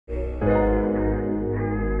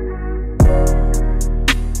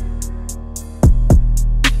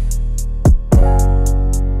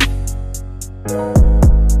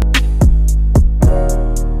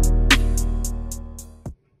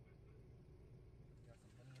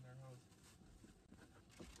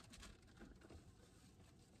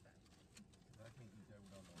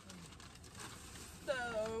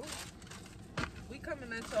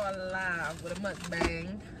coming to our live with a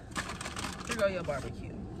mukbang. Here go your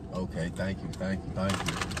barbecue. Okay, thank you. Excuse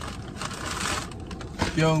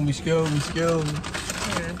me.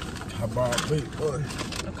 Here. How about wait, boy?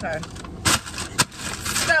 Okay.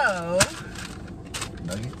 So.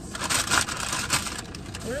 Nuggets?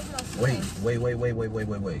 Where's my phone?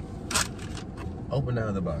 Wait. Open that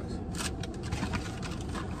other box.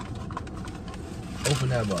 Open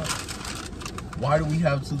that box. Why do we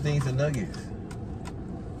have two things of nuggets?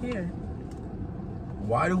 Here.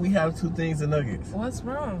 Why do we have two things of nuggets? What's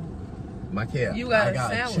wrong? My cat. You got I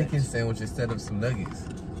got sandwich. a chicken sandwich instead of some nuggets.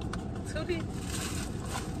 Tootie.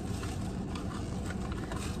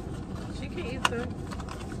 She can eat them.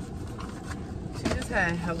 She just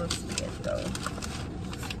had hella spaghetti though.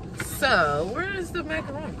 So, where is the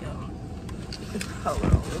macaroni, y'all? Hold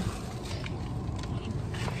on.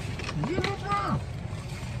 Get it wrong.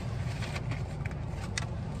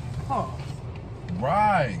 Pause.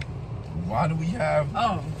 Right. Why do we have...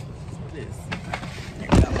 Oh, this.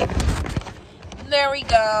 There we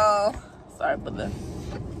go. Sorry for the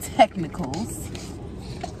technicals.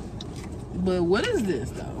 But what is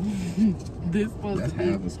this though? This supposed That's to be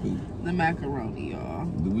half a scoop. the macaroni, y'all.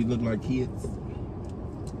 Do we look like kids?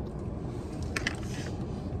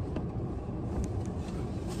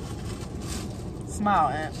 Smile,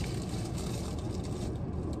 Aunt.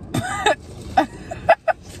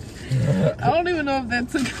 I don't even know if that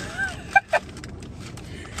took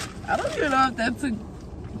I don't even know if that took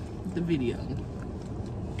the video.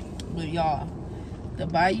 But y'all, the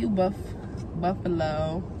Bayou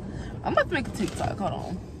Buffalo. I'm about to make a TikTok. Hold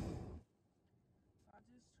on. I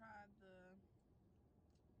just tried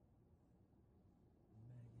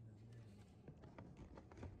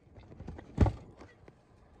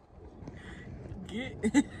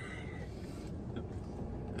the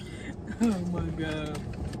Oh my god.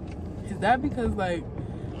 Is that because like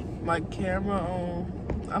my camera on?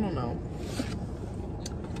 I don't know.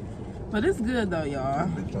 But it's good though, y'all.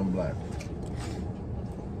 Bitch, I'm black.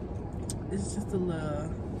 It's just a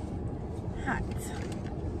little hot.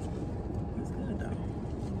 It's good though.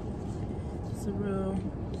 It's a real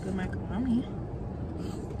good macaroni.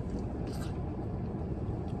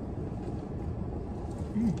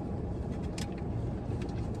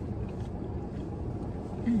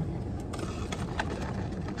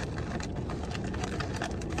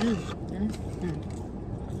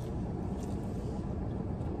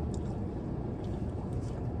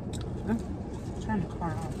 Turn the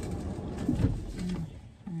car off.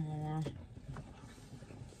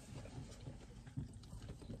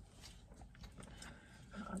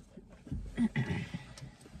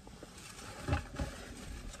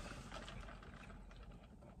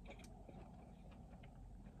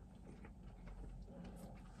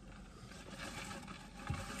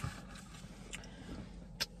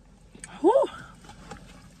 Whew.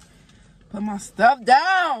 Put my stuff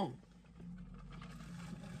down.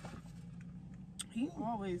 He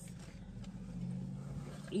always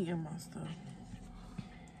eating my stuff.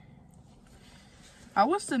 I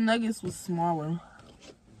wish the nuggets was smaller.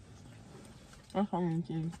 That's all I'm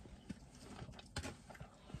saying.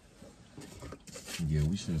 Yeah,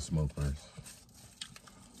 we should have smoked first.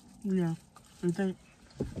 Yeah, you think?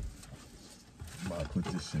 I'm about to put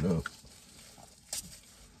this shit up.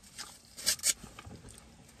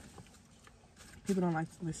 People don't like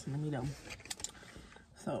to listen to me though.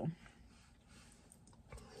 So.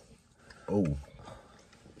 Oh.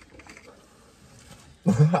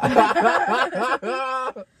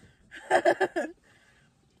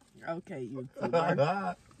 Okay,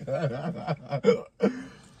 YouTuber.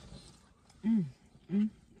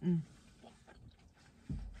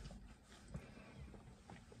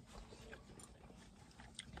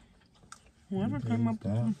 Whoever came up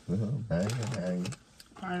with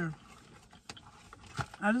fire.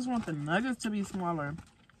 I just want the nuggets to be smaller.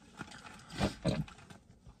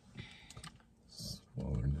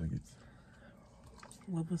 Smaller nuggets.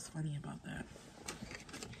 What was funny about that?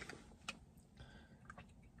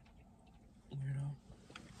 Weirdo.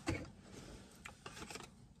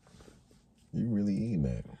 You really eating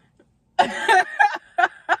that?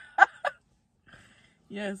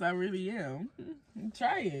 Yes, I really am.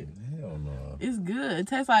 Try it. Hell no. It's good. It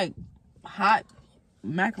tastes like hot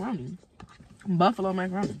macaroni. Buffalo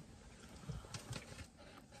macaroni.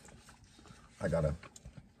 I got a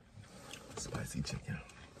spicy chicken.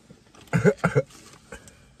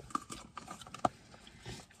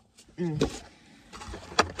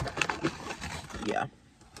 Yeah.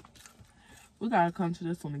 We gotta come to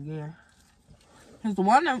this one again. Cause the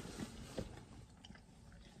one that...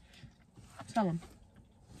 Tell him.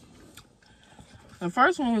 The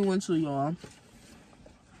first one we went to, y'all,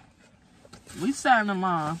 We sat in the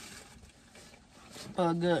line for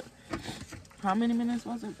a good, how many minutes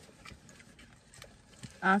was it?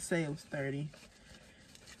 I say it was 30.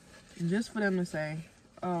 Just for them to say,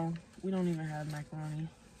 oh, we don't even have macaroni.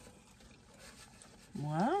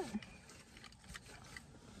 What?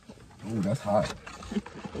 Ooh, that's hot.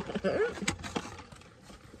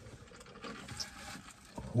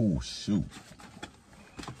 Oh, shoot.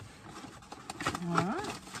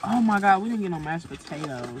 What? Oh my God, we didn't get no mashed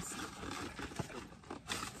potatoes.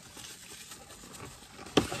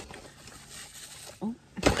 Oh.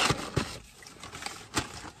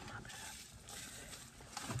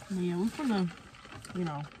 Yeah, we finna, you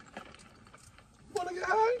know. Wanna get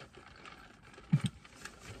high?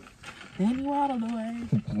 Danny waddle away.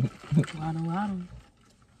 Waddle, waddle.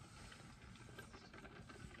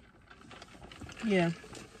 Yeah.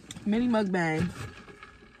 Mini mukbang.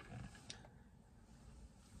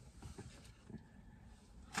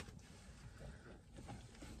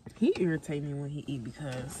 He irritates me when he eat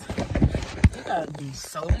because he gotta do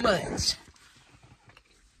so much.